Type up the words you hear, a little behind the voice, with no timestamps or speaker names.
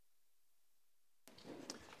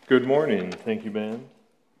Good morning. Thank you, Ben.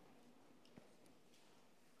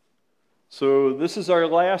 So this is our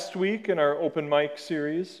last week in our open mic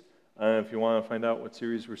series. If you want to find out what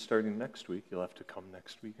series we're starting next week, you'll have to come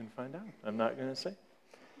next week and find out. I'm not going to say.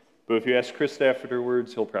 But if you ask Chris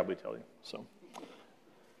afterwards, he'll probably tell you.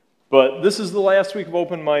 But this is the last week of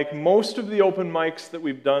open mic. Most of the open mics that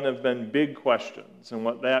we've done have been big questions. And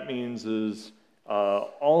what that means is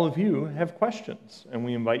all of you have questions. And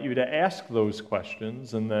we invite you to ask those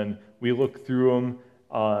questions. And then we look through them.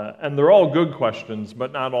 And they're all good questions,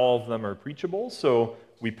 but not all of them are preachable. So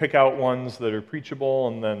we pick out ones that are preachable,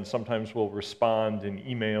 and then sometimes we'll respond in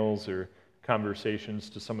emails or conversations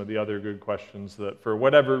to some of the other good questions that, for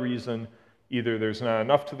whatever reason, either there's not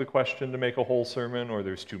enough to the question to make a whole sermon, or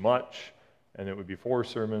there's too much, and it would be 4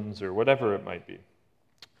 sermons, or whatever it might be.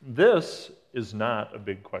 This is not a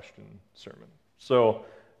big question sermon. So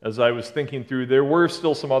as I was thinking through, there were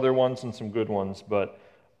still some other ones and some good ones, but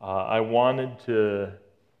I wanted to,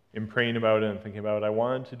 in praying about it and thinking about it, I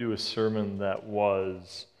wanted to do a sermon that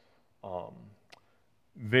was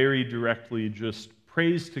very directly just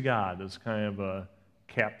praise to God as kind of a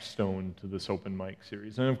capstone to this open mic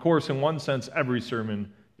series. And of course, in one sense, every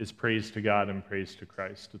sermon is praise to God and praise to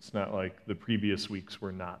Christ. It's not like the previous weeks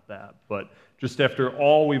were not that. But just after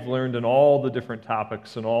all we've learned and all the different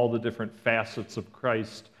topics and all the different facets of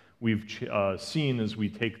Christ we've seen as we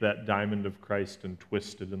take that diamond of Christ and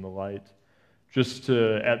twist it in the light, just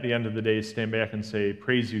to, at the end of the day, stand back and say,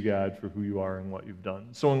 praise you, God, for who you are and what you've done.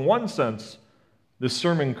 So in one sense, this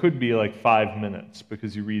sermon could be like 5 minutes,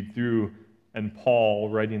 because you read through, and Paul,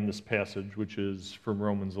 writing this passage, which is from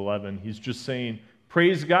Romans 11, he's just saying,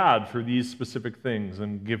 praise God for these specific things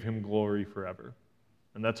and give him glory forever.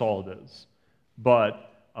 And that's all it is. But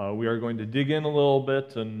we are going to dig in a little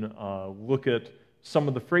bit and look at some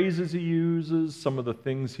of the phrases he uses, some of the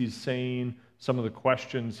things he's saying, some of the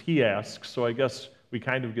questions he asks. So I guess we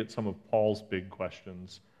kind of get some of Paul's big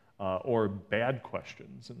questions, or bad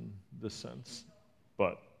questions in this sense.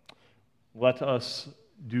 But let us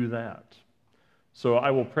do that. So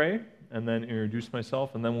I will pray and then introduce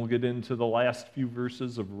myself, and then we'll get into the last few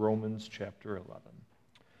verses of Romans chapter 11.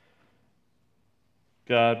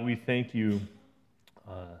 God, we thank you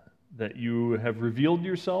that you have revealed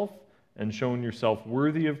yourself and shown yourself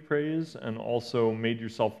worthy of praise, and also made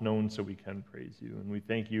yourself known so we can praise you. And we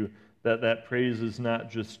thank you that that praise is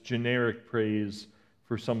not just generic praise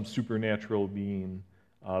for some supernatural being,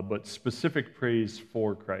 but specific praise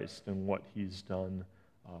for Christ and what he's done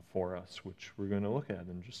for us, which we're going to look at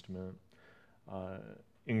in just a minute.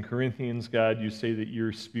 In Corinthians, God, you say that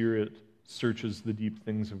your Spirit searches the deep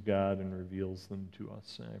things of God and reveals them to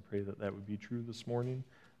us. And I pray that that would be true this morning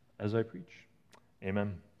as I preach.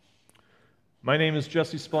 Amen. My name is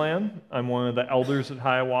Jesse Splan. I'm one of the elders at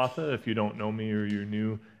Hiawatha, if you don't know me or you're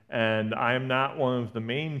new. And I am not one of the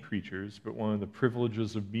main preachers, but one of the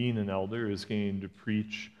privileges of being an elder is getting to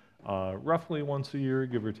preach roughly once a year,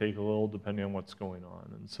 give or take a little, depending on what's going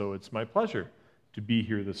on. And so it's my pleasure to be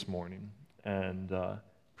here this morning and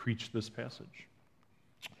preach this passage.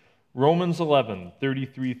 Romans 11,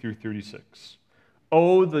 33 through 36.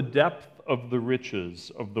 Oh, the depth of the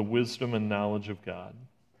riches of the wisdom and knowledge of God!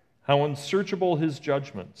 How unsearchable his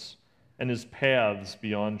judgments, and his paths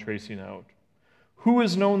beyond tracing out. Who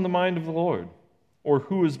has known the mind of the Lord? Or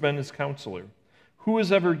who has been his counselor? Who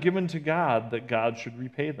has ever given to God that God should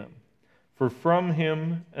repay them? For from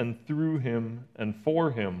him, and through him, and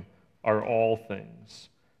for him are all things.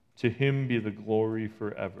 To him be the glory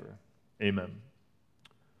forever. Amen.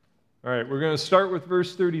 All right, we're going to start with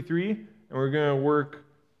verse 33, and we're going to work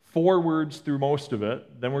forwards through most of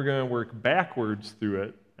it. Then we're going to work backwards through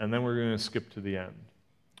it, and then we're going to skip to the end.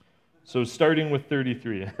 So starting with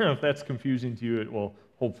 33. If that's confusing to you, it will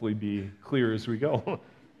hopefully be clear as we go.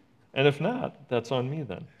 And if not, that's on me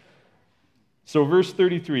then. So verse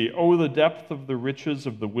 33, oh, the depth of the riches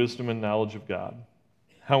of the wisdom and knowledge of God,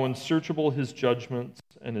 how unsearchable his judgments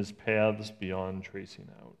and his paths beyond tracing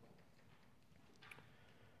out.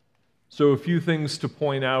 So a few things to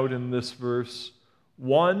point out in this verse.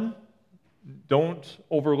 One, don't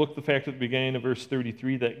overlook the fact at the beginning of verse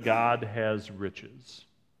 33 that God has riches.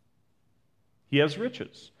 He has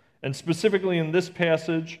riches. And specifically in this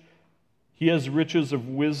passage, he has riches of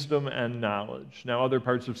wisdom and knowledge. Now, other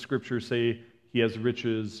parts of Scripture say he has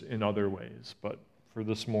riches in other ways, but for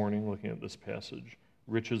this morning, looking at this passage,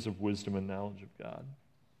 riches of wisdom and knowledge of God.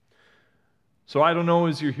 So I don't know,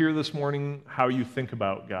 as you're here this morning, how you think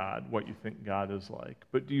about God, what you think God is like,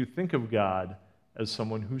 but do you think of God as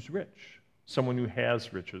someone who's rich? Someone who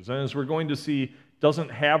has riches, and as we're going to see, doesn't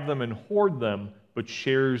have them and hoard them, but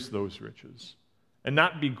shares those riches. And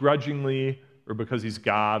not begrudgingly or because he's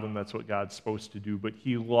God and that's what God's supposed to do, but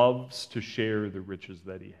he loves to share the riches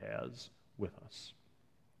that he has with us.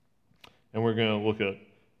 And we're going to look at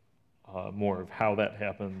more of how that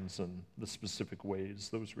happens and the specific ways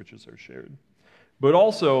those riches are shared. But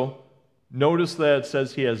also, notice that it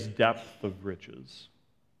says he has depth of riches.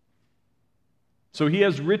 So he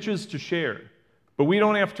has riches to share, but we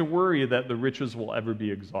don't have to worry that the riches will ever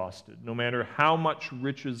be exhausted. No matter how much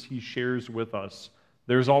riches he shares with us,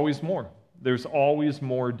 there's always more. There's always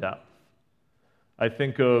more depth. I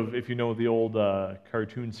think of, if you know the old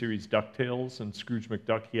cartoon series DuckTales, and Scrooge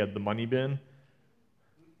McDuck, he had the money bin,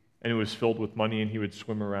 and it was filled with money, and he would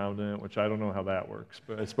swim around in it, which I don't know how that works,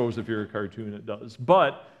 but I suppose if you're a cartoon, it does.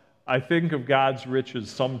 But I think of God's riches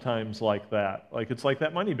sometimes like that. Like it's like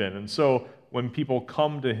that money bin. And so when people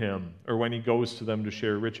come to him, or when he goes to them to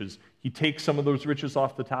share riches, he takes some of those riches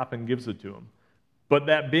off the top and gives it to them. But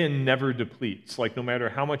that bin never depletes. Like no matter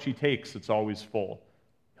how much he takes, it's always full.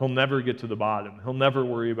 He'll never get to the bottom. He'll never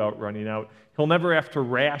worry about running out. He'll never have to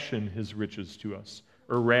ration his riches to us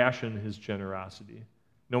or ration his generosity.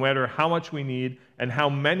 No matter how much we need and how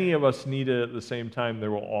many of us need it at the same time,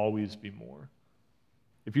 there will always be more.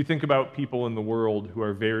 If you think about people in the world who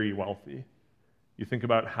are very wealthy, you think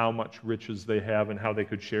about how much riches they have and how they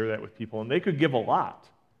could share that with people, and they could give a lot.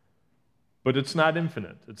 But it's not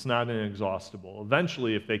infinite. It's not inexhaustible.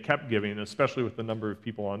 Eventually, if they kept giving, especially with the number of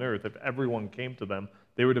people on earth, if everyone came to them,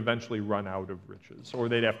 they would eventually run out of riches, or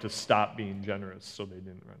they'd have to stop being generous so they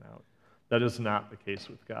didn't run out. That is not the case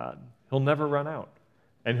with God. He'll never run out,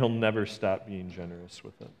 and he'll never stop being generous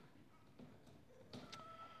with it.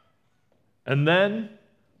 And then,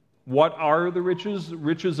 what are the riches?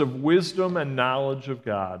 Riches of wisdom and knowledge of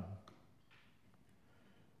God.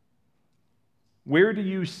 Where do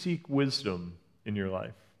you seek wisdom in your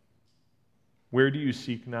life? Where do you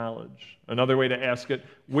seek knowledge? Another way to ask it,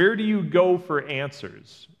 where do you go for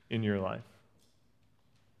answers in your life?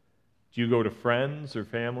 Do you go to friends or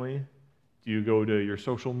family? Do you go to your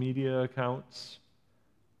social media accounts?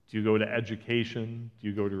 Do you go to education? Do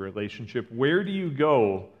you go to relationship? Where do you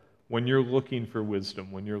go when you're looking for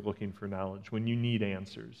wisdom, when you're looking for knowledge, when you need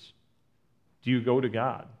answers? Do you go to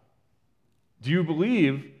God? Do you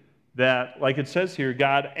believe that, like it says here,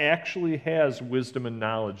 God actually has wisdom and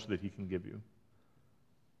knowledge that he can give you?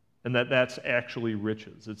 And that that's actually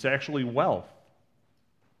riches. It's actually wealth.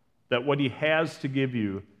 That what he has to give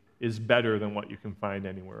you is better than what you can find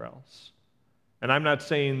anywhere else. And I'm not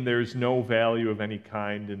saying there's no value of any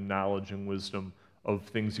kind in knowledge and wisdom of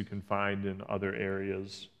things you can find in other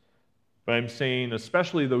areas. But I'm saying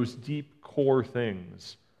especially those deep core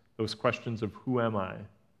things, those questions of who am I?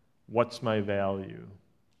 What's my value?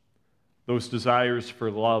 Those desires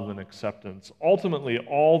for love and acceptance. Ultimately,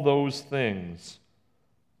 all those things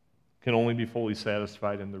can only be fully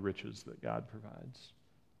satisfied in the riches that God provides.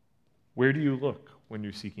 Where do you look when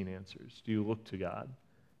you're seeking answers? Do you look to God?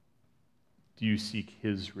 Do you seek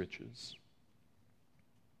his riches?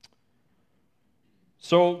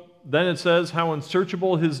 So then it says, how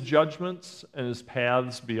unsearchable his judgments and his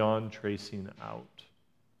paths beyond tracing out.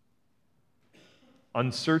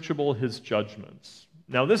 Unsearchable his judgments.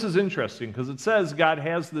 Now this is interesting because it says God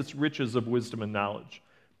has this riches of wisdom and knowledge.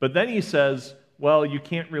 But then he says, well, you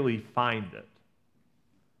can't really find it.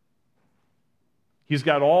 He's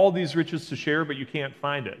got all these riches to share, but you can't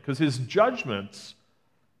find it. Because his judgments,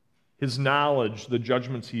 his knowledge, the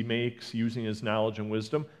judgments he makes using his knowledge and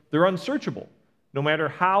wisdom, they're unsearchable. No matter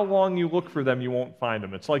how long you look for them, you won't find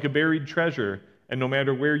them. It's like a buried treasure, and no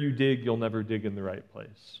matter where you dig, you'll never dig in the right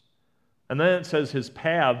place. And then it says his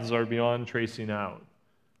paths are beyond tracing out.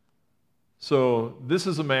 So this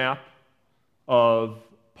is a map of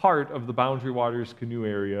part of the Boundary Waters canoe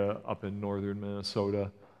area up in northern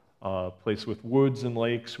Minnesota, a place with woods and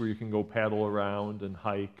lakes where you can go paddle around and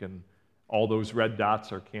hike, and all those red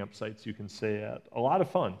dots are campsites you can stay at. A lot of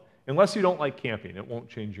fun. Unless you don't like camping, it won't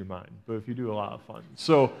change your mind, but if you do, a lot of fun.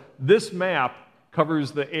 So this map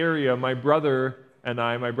covers the area. My brother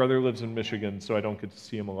lives in Michigan, so I don't get to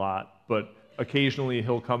see him a lot, but occasionally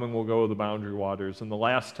he'll come and we'll go to the Boundary Waters, and the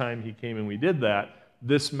last time he came and we did that,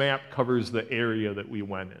 this map covers the area that we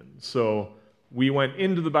went in. So we went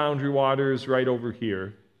into the Boundary Waters right over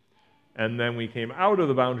here, and then we came out of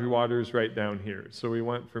the Boundary Waters right down here. So we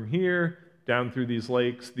went from here down through these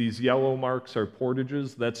lakes. These yellow marks are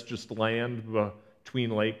portages. That's just land between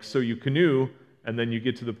lakes. So you canoe, and then you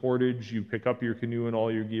get to the portage, you pick up your canoe and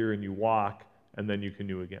all your gear, and you walk, and then you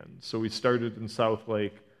canoe again. So we started in South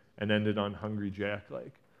Lake and ended on Hungry Jack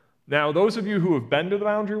Lake. Now, those of you who have been to the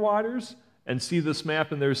Boundary Waters and see this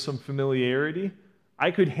map and there's some familiarity,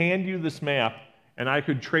 I could hand you this map and I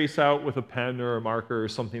could trace out with a pen or a marker or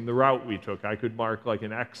something the route we took. I could mark like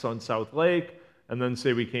an X on South Lake, and then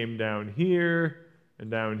say we came down here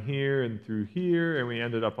and through here, and we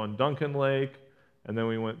ended up on Duncan Lake, and then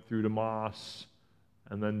we went through to Moss,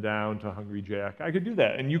 and then down to Hungry Jack. I could do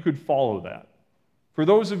that, and you could follow that. For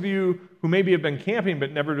those of you who maybe have been camping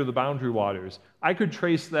but never to the Boundary Waters, I could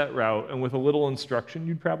trace that route, and with a little instruction,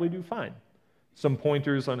 you'd probably do fine. Some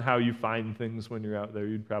pointers on how you find things when you're out there,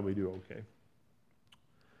 you'd probably do okay.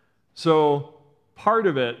 So part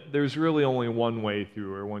of it, there's really only one way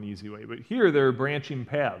through, or one easy way. But here, there are branching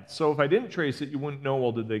paths. So if I didn't trace it, you wouldn't know,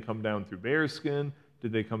 well, did they come down through Bearskin?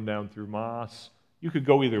 Did they come down through Moss? You could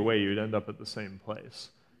go either way. You'd end up at the same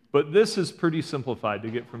place. But this is pretty simplified to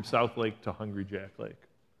get from South Lake to Hungry Jack Lake.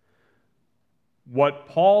 What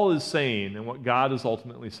Paul is saying, and what God is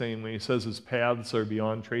ultimately saying when he says his paths are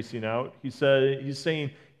beyond tracing out, he's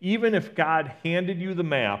saying, even if God handed you the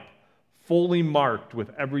map fully marked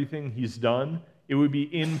with everything he's done, it would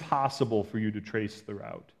be impossible for you to trace the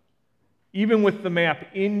route. Even with the map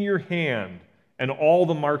in your hand and all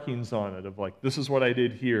the markings on it of like, this is what I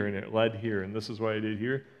did here, and it led here, and this is what I did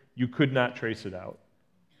here, you could not trace it out.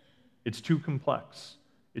 It's too complex.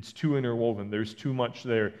 It's too interwoven. There's too much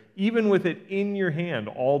there. Even with it in your hand,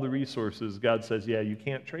 all the resources, God says, yeah, you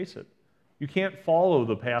can't trace it. You can't follow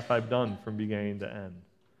the path I've done from beginning to end.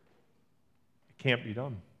 It can't be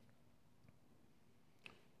done.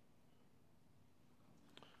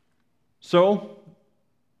 So,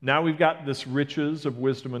 now we've got this riches of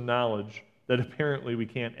wisdom and knowledge that apparently we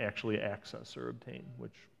can't actually access or obtain,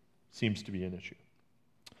 which seems to be an issue.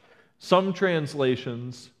 Some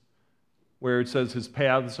translations, where it says his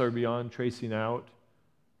paths are beyond tracing out,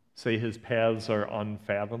 say his paths are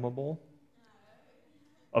unfathomable.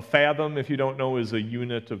 A fathom, if you don't know, is a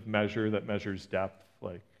unit of measure that measures depth,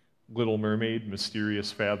 like Little Mermaid,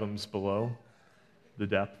 mysterious fathoms below the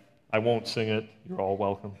depth. I won't sing it. You're all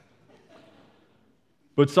welcome.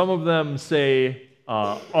 But some of them say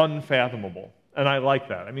unfathomable, and I like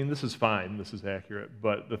that. I mean, this is fine. This is accurate.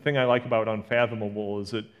 But the thing I like about unfathomable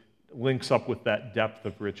is it links up with that depth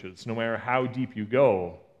of riches. No matter how deep you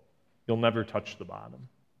go, you'll never touch the bottom.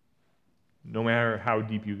 No matter how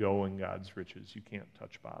deep you go in God's riches, you can't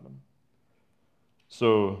touch bottom.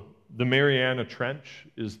 So the Mariana Trench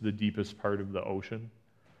is the deepest part of the ocean.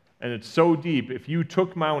 And it's so deep, if you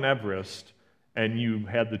took Mount Everest and you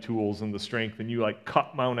had the tools and the strength and you like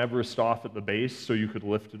cut Mount Everest off at the base so you could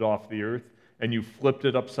lift it off the earth, and you flipped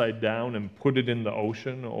it upside down and put it in the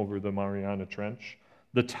ocean over the Mariana Trench,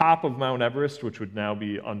 the top of Mount Everest, which would now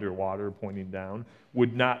be underwater pointing down,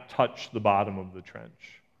 would not touch the bottom of the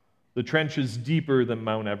trench. The trench is deeper than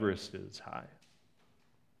Mount Everest is high.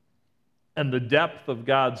 And the depth of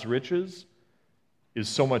God's riches is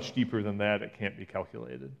so much deeper than that, it can't be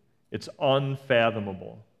calculated. It's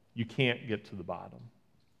unfathomable. You can't get to the bottom.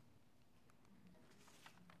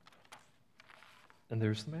 And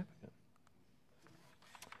there's the map again.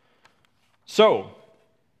 So,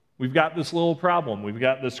 we've got this little problem. We've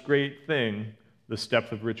got this great thing, this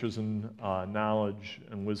depth of riches and knowledge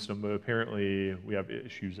and wisdom, but apparently we have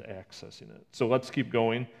issues accessing it. So let's keep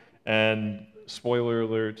going. And spoiler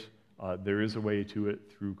alert, there is a way to it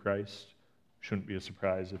through Christ. Shouldn't be a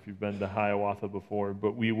surprise if you've been to Hiawatha before,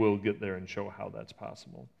 but we will get there and show how that's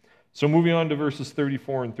possible. So moving on to verses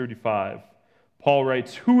 34 and 35, Paul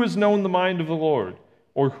writes, "Who has known the mind of the Lord,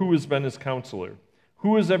 or who has been his counselor?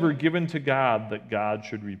 Who has ever given to God that God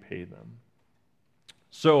should repay them?"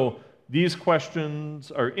 So these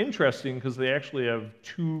questions are interesting because they actually have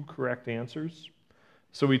two correct answers.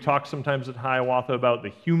 So we talk sometimes at Hiawatha about the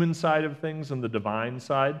human side of things and the divine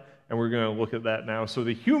side, and we're going to look at that now. So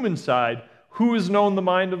the human side, who has known the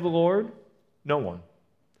mind of the Lord? No one.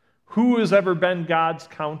 Who has ever been God's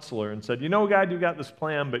counselor and said, you know, God, you got this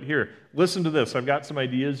plan, but here, listen to this. I've got some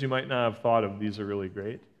ideas you might not have thought of. These are really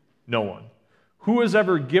great. No one. Who has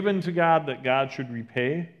ever given to God that God should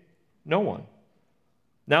repay? No one.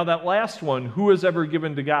 Now that last one, who has ever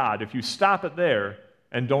given to God, if you stop it there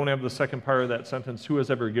and don't have the second part of that sentence, who has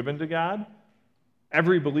ever given to God?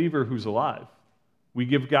 Every believer who's alive. We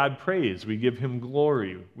give God praise. We give him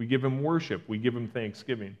glory. We give him worship. We give him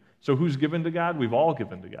thanksgiving. So who's given to God? We've all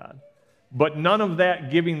given to God. But none of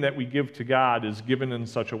that giving that we give to God is given in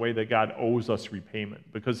such a way that God owes us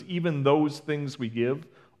repayment, because even those things we give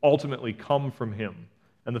ultimately come from him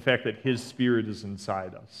and the fact that his Spirit is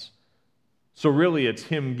inside us. So really it's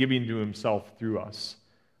him giving to himself through us.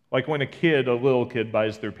 Like when a little kid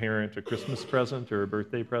buys their parent a Christmas present or a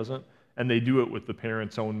birthday present, and they do it with the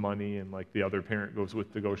parent's own money, and like the other parent goes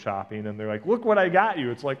with to go shopping, and they're like, look what I got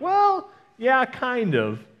you. It's like, well, yeah, kind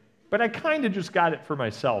of. But I kind of just got it for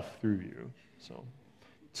myself through you. So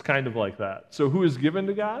it's kind of like that. So who is given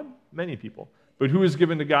to God? Many people. But who is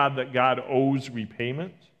given to God that God owes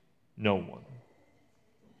repayment? No one.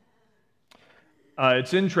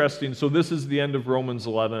 It's interesting. So this is the end of Romans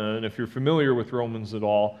 11, and if you're familiar with Romans at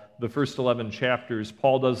all, the first 11 chapters,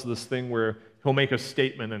 Paul does this thing where he'll make a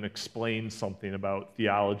statement and explain something about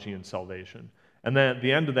theology and salvation. And then at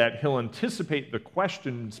the end of that, he'll anticipate the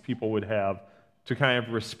questions people would have to kind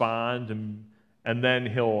of respond, and then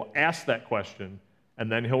he'll ask that question,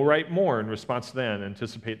 and then he'll write more in response to that and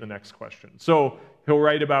anticipate the next question. So he'll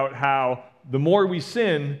write about how the more we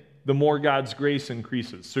sin, the more God's grace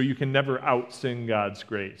increases. So you can never out-sin God's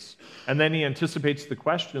grace. And then he anticipates the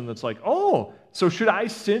question that's like, oh, so should I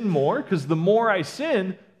sin more? Because the more I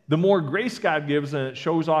sin, the more grace God gives, and it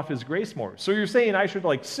shows off his grace more. So you're saying I should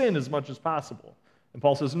sin as much as possible. And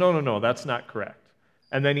Paul says, no, that's not correct.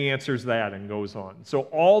 And then he answers that and goes on. So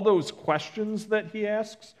all those questions that he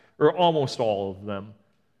asks, or almost all of them,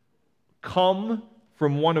 come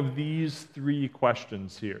from one of these three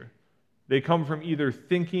questions here. They come from either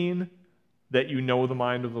thinking that you know the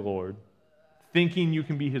mind of the Lord, thinking you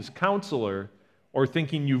can be his counselor, or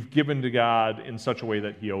thinking you've given to God in such a way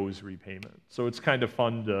that he owes repayment. So it's kind of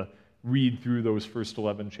fun to read through those first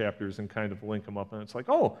 11 chapters and kind of link them up. And it's like,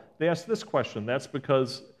 oh, they asked this question. That's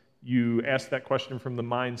because you asked that question from the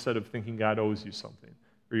mindset of thinking God owes you something.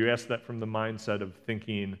 Or you asked that from the mindset of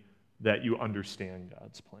thinking that you understand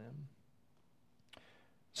God's plan.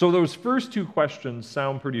 So those first two questions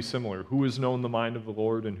sound pretty similar. Who has known the mind of the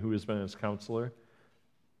Lord and who has been his counselor?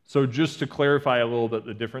 So just to clarify a little bit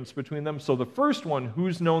the difference between them. So the first one,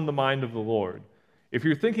 who's known the mind of the Lord? If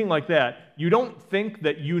you're thinking like that, you don't think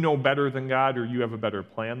that you know better than God or you have a better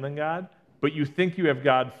plan than God, but you think you have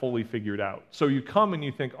God fully figured out. So you come and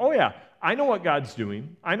you think, oh yeah, I know what God's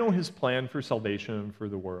doing. I know his plan for salvation and for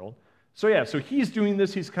the world. So he's doing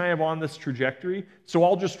this, he's kind of on this trajectory, so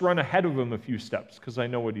I'll just run ahead of him a few steps because I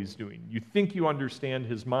know what he's doing. You think you understand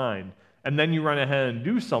his mind, and then you run ahead and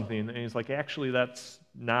do something, and he's like, actually, that's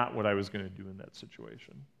not what I was going to do in that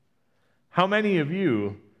situation. How many of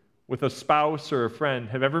you, with a spouse or a friend,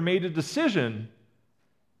 have ever made a decision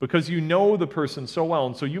because you know the person so well,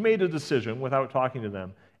 and so you made a decision without talking to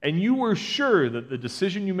them, and you were sure that the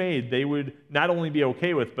decision you made they would not only be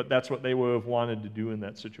okay with, but that's what they would have wanted to do in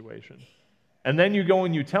that situation. And then you go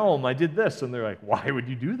and you tell them, I did this, and they're like, why would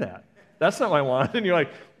you do that? That's not what I want. And you're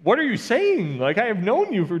like, what are you saying? I have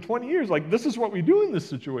known you for 20 years. This is what we do in this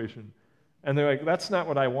situation. And they're like, that's not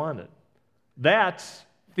what I wanted. That's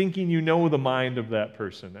thinking you know the mind of that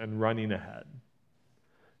person and running ahead.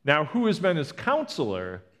 Now, who has been his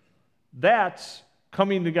counselor? That's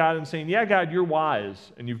coming to God and saying, yeah, God, you're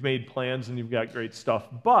wise, and you've made plans, and you've got great stuff,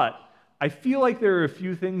 but I feel like there are a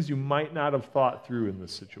few things you might not have thought through in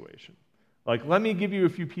this situation. Let me give you a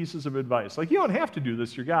few pieces of advice. You don't have to do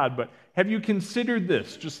this, you're God, but have you considered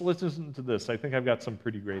this? Just listen to this. I think I've got some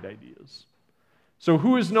pretty great ideas. So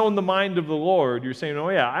who has known the mind of the Lord? You're saying, oh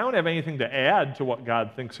yeah, I don't have anything to add to what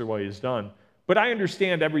God thinks or what he's done, but I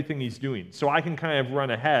understand everything he's doing, so I can kind of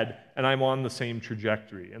run ahead, and I'm on the same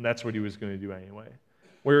trajectory, and that's what he was going to do anyway.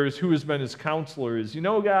 Whereas who has been his counselor is,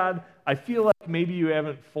 God, I feel like maybe you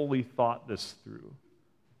haven't fully thought this through.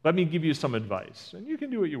 Let me give you some advice, and you can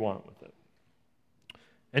do what you want with it.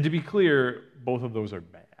 And to be clear, both of those are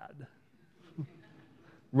bad.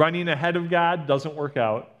 Running ahead of God doesn't work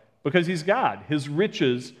out because he's God. His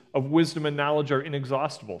riches of wisdom and knowledge are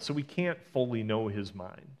inexhaustible, so we can't fully know his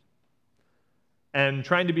mind. And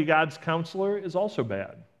trying to be God's counselor is also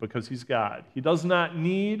bad because he's God. He does not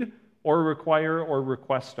need or require or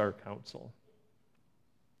request our counsel.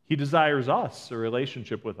 He desires us, a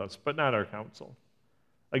relationship with us, but not our counsel.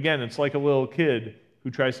 Again, it's like a little kid who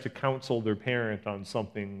tries to counsel their parent on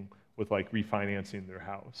something with refinancing their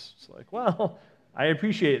house. It's like, well, I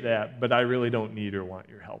appreciate that, but I really don't need or want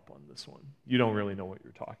your help on this one. You don't really know what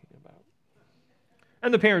you're talking about.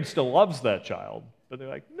 And the parent still loves that child, but they're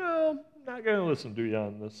like, no, I'm not going to listen to you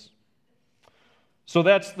on this. So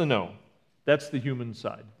that's the no. That's the human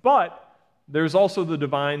side. But there's also the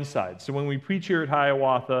divine side. So when we preach here at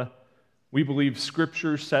Hiawatha, we believe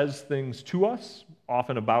Scripture says things to us,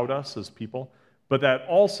 often about us as people, but that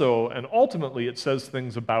also, and ultimately, it says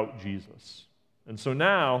things about Jesus. And so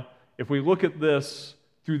now, if we look at this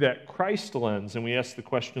through that Christ lens and we ask the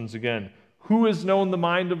questions again, who has known the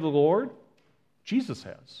mind of the Lord? Jesus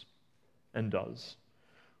has and does.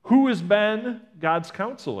 Who has been God's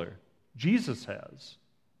counselor? Jesus has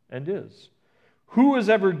and is. Who has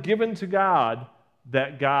ever given to God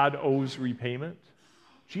that God owes repayment?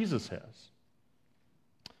 Jesus has.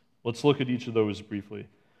 Let's look at each of those briefly.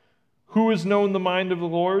 Who has known the mind of the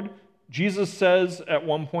Lord? Jesus says at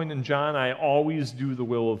one point in John, I always do the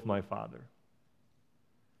will of my Father,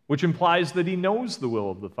 which implies that he knows the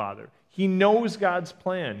will of the Father. He knows God's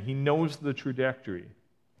plan. He knows the trajectory.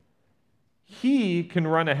 He can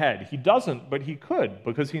run ahead. He doesn't, but he could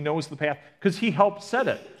because he knows the path, because he helped set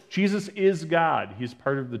it. Jesus is God. He's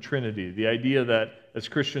part of the Trinity, the idea that as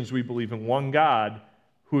Christians we believe in one God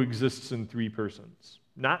who exists in three persons.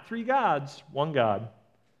 Not three gods, one God.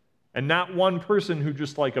 And not one person who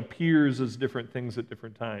just like appears as different things at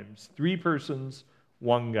different times. Three persons,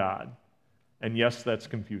 one God. And yes, that's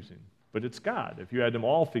confusing, but it's God. If you had them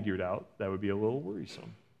all figured out, that would be a little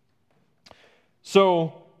worrisome.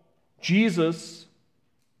 So, Jesus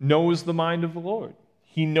knows the mind of the Lord.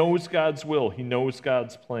 He knows God's will. He knows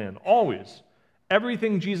God's plan. Always.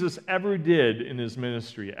 Everything Jesus ever did in his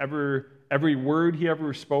ministry, every word he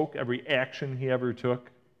ever spoke, every action he ever took,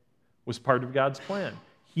 was part of God's plan.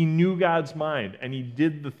 He knew God's mind, and he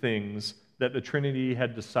did the things that the Trinity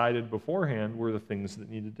had decided beforehand were the things that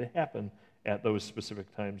needed to happen at those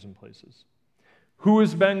specific times and places. Who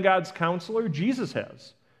has been God's counselor? Jesus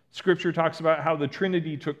has. Scripture talks about how the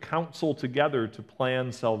Trinity took counsel together to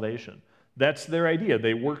plan salvation. That's their idea.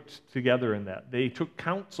 They worked together in that. They took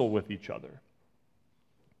counsel with each other.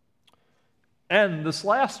 And this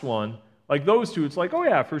last one, like those two, it's like, oh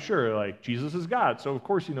yeah, for sure. Like Jesus is God, so of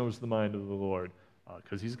course he knows the mind of the Lord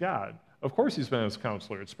because he's God. Of course he's been his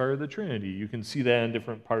counselor. It's part of the Trinity. You can see that in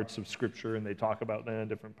different parts of Scripture, and they talk about that in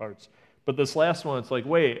different parts. But this last one, it's like,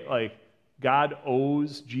 wait, like God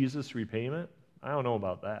owes Jesus repayment? I don't know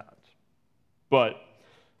about that. But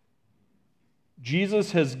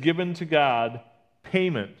Jesus has given to God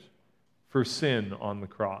payment for sin on the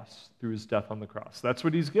cross through his death on the cross. That's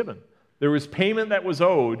what he's given. There was payment that was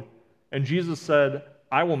owed, and Jesus said,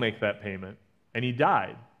 I will make that payment. And he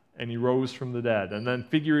died, and he rose from the dead, and then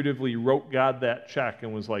figuratively wrote God that check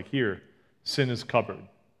and was like, here, sin is covered.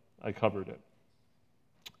 I covered it.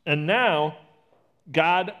 And now,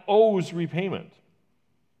 God owes repayment.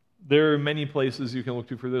 There are many places you can look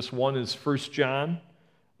to for this. One is 1 John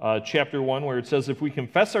chapter 1, where it says, if we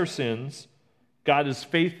confess our sins, God is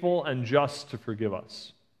faithful and just to forgive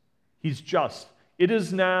us. He's just. It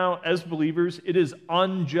is now, as believers, it is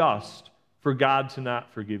unjust for God to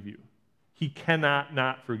not forgive you. He cannot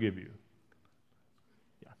not forgive you.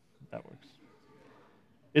 Yeah, that works.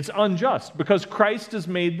 It's unjust because Christ has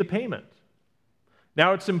made the payment.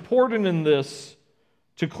 Now, it's important in this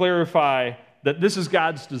to clarify that this is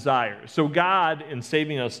God's desire. So God, in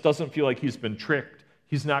saving us, doesn't feel like he's been tricked.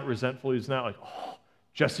 He's not resentful. He's not like, oh,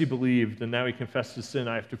 Jesse believed, and now he confessed his sin.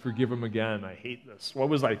 I have to forgive him again. I hate this. What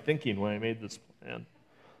was I thinking when I made this plan?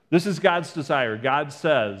 This is God's desire. God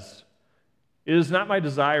says, it is not my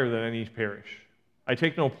desire that any perish. I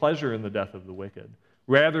take no pleasure in the death of the wicked.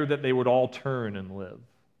 Rather, that they would all turn and live.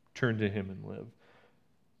 Turn to him and live.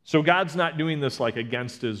 So God's not doing this like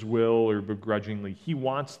against his will or begrudgingly. He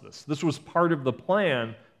wants this. This was part of the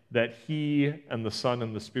plan that he and the Son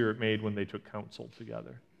and the Spirit made when they took counsel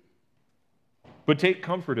together. But take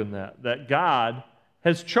comfort in that God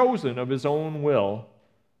has chosen of his own will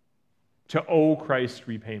to owe Christ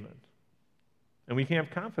repayment. And we can have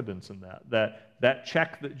confidence in that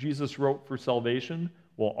check that Jesus wrote for salvation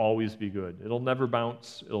will always be good. It'll never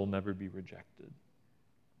bounce. It'll never be rejected.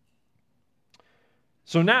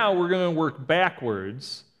 So now we're going to work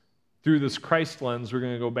backwards through this Christ lens. We're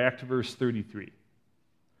going to go back to verse 33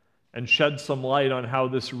 and shed some light on how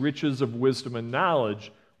this riches of wisdom and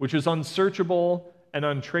knowledge, which is unsearchable and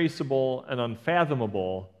untraceable and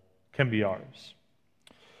unfathomable, can be ours.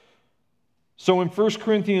 So in 1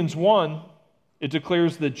 Corinthians 1, it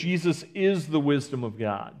declares that Jesus is the wisdom of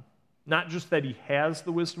God. Not just that he has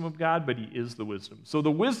the wisdom of God, but he is the wisdom. So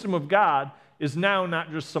the wisdom of God is now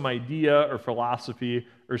not just some idea or philosophy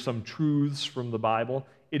or some truths from the Bible.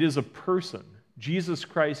 It is a person. Jesus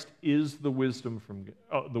Christ is the wisdom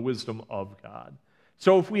of God.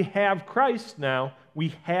 So if we have Christ now,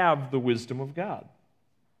 we have the wisdom of God.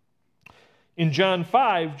 In John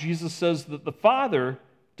 5, Jesus says that the Father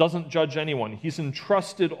doesn't judge anyone. He's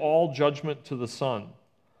entrusted all judgment to the Son,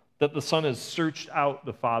 that the Son has searched out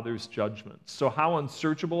the Father's judgments. So how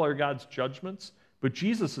unsearchable are God's judgments? But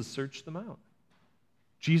Jesus has searched them out.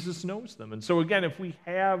 Jesus knows them. And so again, if we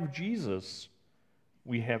have Jesus,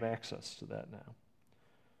 we have access to that now.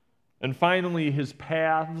 And finally, his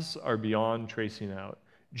paths are beyond tracing out.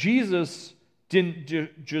 Jesus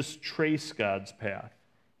didn't just trace God's path.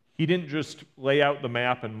 He didn't just lay out the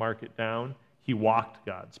map and mark it down. He walked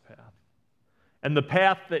God's path. And the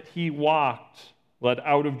path that he walked led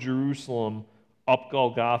out of Jerusalem up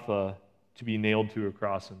Golgotha to be nailed to a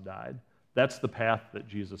cross and died. That's the path that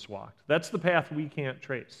Jesus walked. That's the path we can't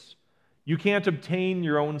trace. You can't obtain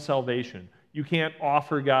your own salvation. You can't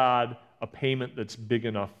offer God a payment that's big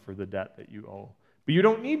enough for the debt that you owe. But you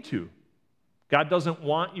don't need to. God doesn't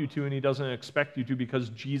want you to, and he doesn't expect you to, because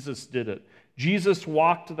Jesus did it. Jesus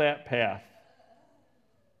walked that path.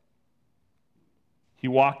 He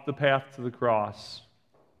walked the path to the cross,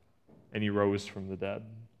 and he rose from the dead,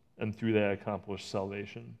 and through that accomplished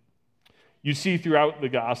salvation. You see throughout the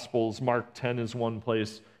Gospels, Mark 10 is one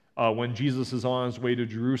place, when Jesus is on his way to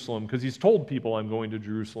Jerusalem, because he's told people, I'm going to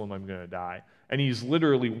Jerusalem, I'm going to die. And he's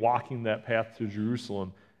literally walking that path to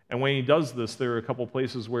Jerusalem. And when he does this, there are a couple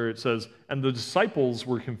places where it says, and the disciples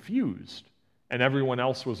were confused, and everyone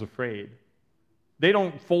else was afraid. They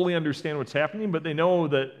don't fully understand what's happening, but they know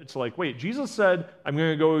that it's like, wait, Jesus said, I'm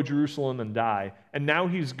going to go to Jerusalem and die, and now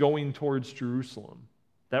he's going towards Jerusalem.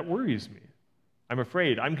 That worries me. I'm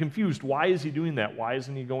afraid. I'm confused. Why is he doing that? Why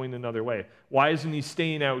isn't he going another way? Why isn't he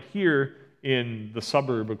staying out here in the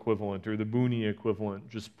suburb equivalent or the boony equivalent,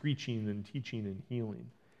 just preaching and teaching and healing?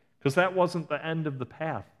 Because that wasn't the end of the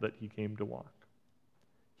path that he came to walk.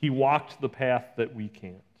 He walked the path that we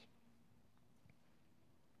can't.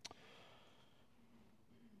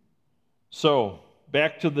 So,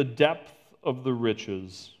 back to the depth of the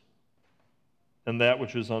riches and that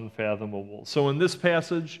which is unfathomable. So in this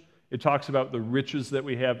passage, it talks about the riches that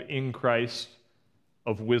we have in Christ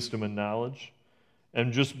of wisdom and knowledge.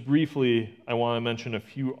 And just briefly, I want to mention a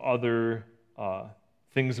few other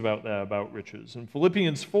things about that, about riches. In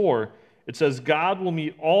Philippians 4, it says, God will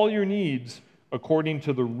meet all your needs according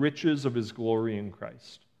to the riches of his glory in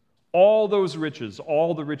Christ. All those riches,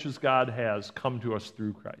 all the riches God has, come to us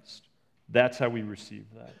through Christ. That's how we receive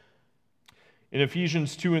that. In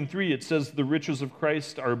Ephesians 2 and 3, it says the riches of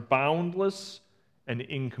Christ are boundless and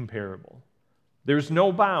incomparable. There's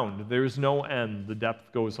no bound, there's no end. The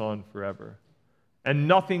depth goes on forever. And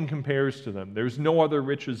nothing compares to them. There's no other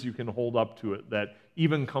riches you can hold up to it that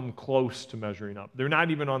even come close to measuring up. They're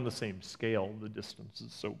not even on the same scale. The distance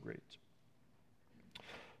is so great.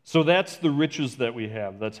 So that's the riches that we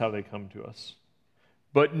have. That's how they come to us.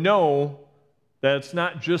 But know that it's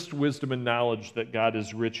not just wisdom and knowledge that God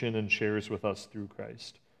is rich in and shares with us through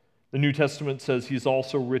Christ. The New Testament says he's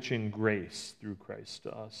also rich in grace through Christ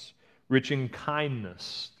to us, rich in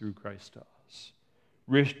kindness through Christ to us,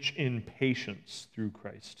 rich in patience through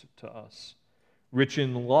Christ to us, rich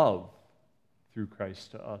in love through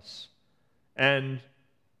Christ to us, and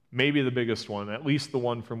maybe the biggest one, at least the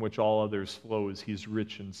one from which all others flow, is he's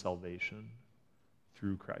rich in salvation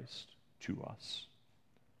through Christ to us.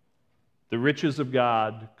 The riches of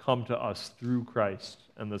God come to us through Christ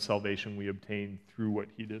and the salvation we obtain through what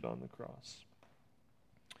he did on the cross.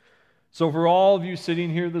 So for all of you sitting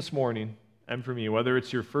here this morning, and for me, whether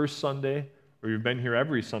it's your first Sunday or you've been here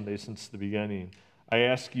every Sunday since the beginning, I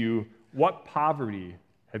ask you, what poverty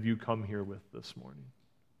have you come here with this morning?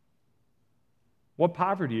 What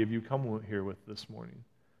poverty have you come here with this morning?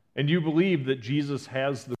 And do you believe that Jesus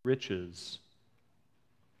has the riches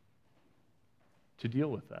to deal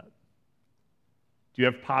with that? Do you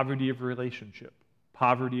have poverty of relationship,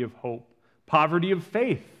 poverty of hope, poverty of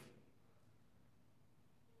faith?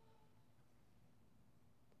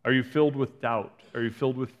 Are you filled with doubt? Are you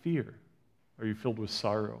filled with fear? Are you filled with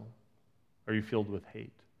sorrow? Are you filled with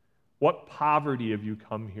hate? What poverty have you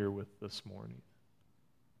come here with this morning?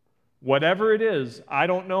 Whatever it is, I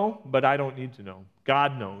don't know, but I don't need to know.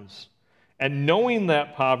 God knows. And knowing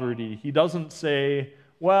that poverty, he doesn't say,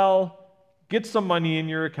 well, get some money in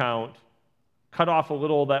your account, cut off a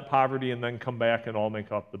little of that poverty, and then come back and I'll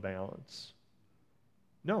make up the balance.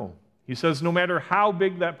 No. He says no matter how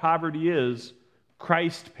big that poverty is,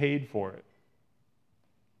 Christ paid for it.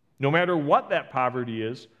 No matter what that poverty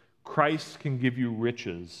is, Christ can give you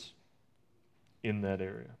riches in that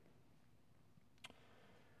area.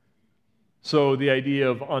 So the idea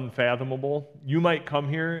of unfathomable, you might come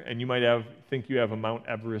here and you might think you have a Mount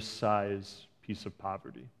Everest size piece of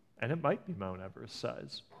poverty. And it might be Mount Everest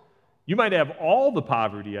size. You might have all the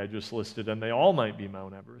poverty I just listed, and they all might be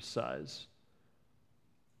Mount Everest size.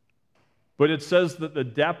 But it says that the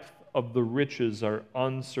depth of the riches are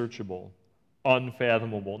unsearchable,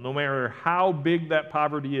 unfathomable. No matter how big that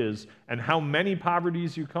poverty is and how many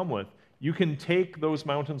poverties you come with, you can take those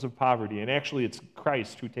mountains of poverty, and actually it's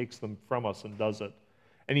Christ who takes them from us and does it,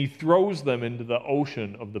 and he throws them into the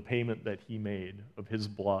ocean of the payment that he made, of his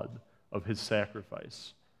blood, of his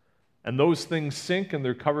sacrifice. And those things sink, and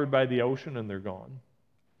they're covered by the ocean, and they're gone.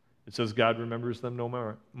 It says God remembers them no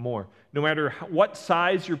more. No matter what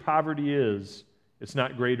size your poverty is, it's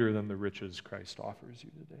not greater than the riches Christ offers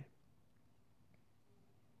you today.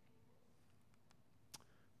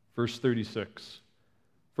 Verse 36,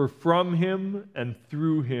 for from him and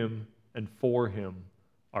through him and for him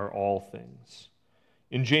are all things.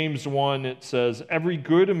 In James 1, it says, every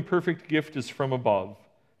good and perfect gift is from above,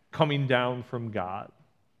 coming down from God.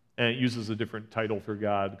 And it uses a different title for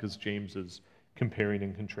God because James is comparing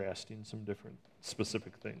and contrasting some different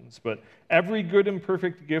specific things. But every good and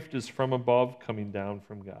perfect gift is from above, coming down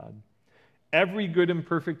from God. Every good and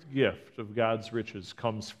perfect gift of God's riches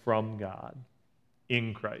comes from God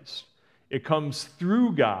in Christ. It comes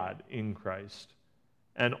through God in Christ.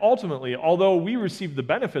 And ultimately, although we receive the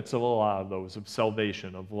benefits of a lot of those, of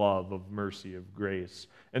salvation, of love, of mercy, of grace,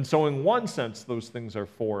 and so in one sense, those things are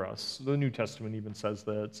for us. The New Testament even says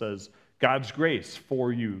that. It says, God's grace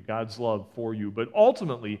for you, God's love for you. But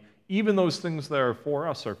ultimately, even those things that are for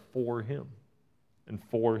us are for him and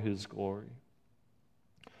for his glory.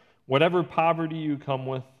 Whatever poverty you come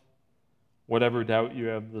with, whatever doubt you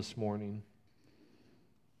have this morning,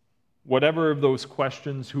 whatever of those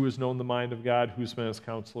questions, who has known the mind of God, who's been his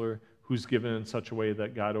counselor, who's given in such a way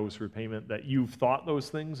that God owes repayment, that you've thought those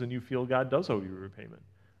things and you feel God does owe you repayment,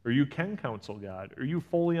 or you can counsel God, or you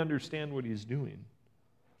fully understand what he's doing.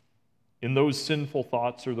 In those sinful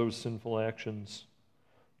thoughts or those sinful actions,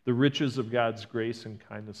 the riches of God's grace and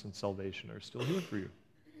kindness and salvation are still here for you.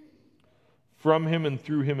 From him and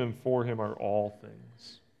through him and for him are all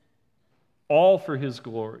things. All for his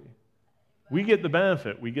glory. We get the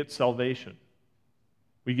benefit. We get salvation.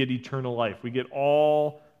 We get eternal life. We get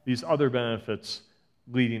all these other benefits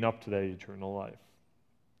leading up to that eternal life.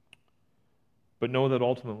 But know that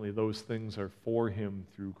ultimately those things are for him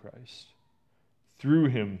through Christ. Through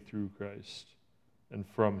him through Christ. And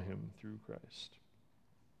from him through Christ.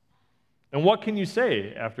 And what can you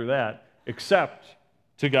say after that except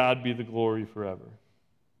to God be the glory forever?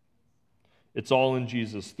 It's all in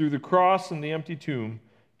Jesus. Through the cross and the empty tomb,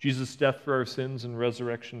 Jesus' death for our sins and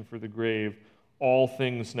resurrection for the grave, all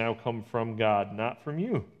things now come from God, not from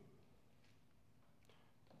you.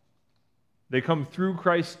 They come through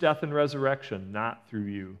Christ's death and resurrection, not through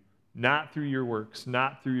you, not through your works,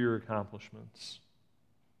 not through your accomplishments.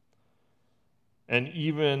 And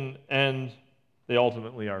they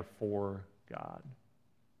ultimately are for God.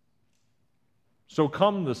 So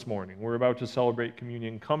come this morning. We're about to celebrate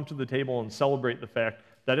communion. Come to the table and celebrate the fact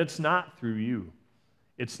that it's not through you.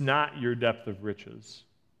 It's not your depth of riches.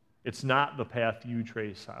 It's not the path you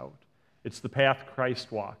trace out. It's the path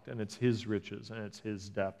Christ walked, and it's his riches, and it's his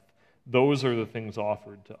depth. Those are the things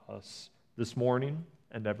offered to us this morning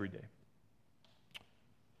and every day.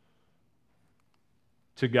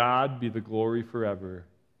 To God be the glory forever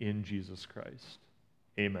in Jesus Christ.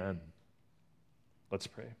 Amen. Let's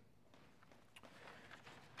pray.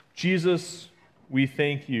 Jesus, we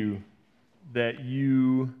thank you that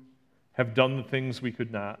you have done the things we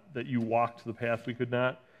could not, that you walked the path we could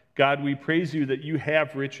not. God, we praise you that you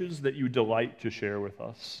have riches that you delight to share with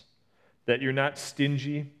us, that you're not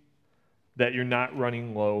stingy, that you're not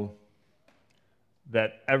running low,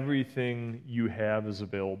 that everything you have is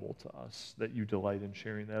available to us, that you delight in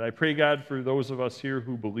sharing that. I pray, God, for those of us here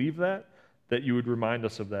who believe that you would remind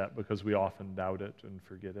us of that because we often doubt it and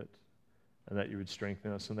forget it, and that you would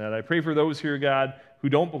strengthen us in that. I pray for those here, God, who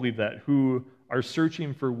don't believe that, who are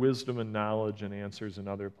searching for wisdom and knowledge and answers in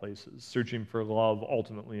other places, searching for love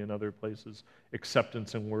ultimately in other places,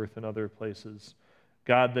 acceptance and worth in other places.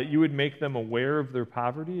 God, that you would make them aware of their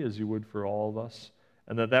poverty as you would for all of us,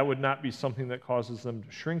 and that would not be something that causes them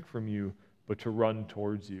to shrink from you, but to run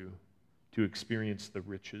towards you, to experience the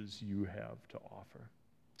riches you have to offer.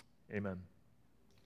 Amen.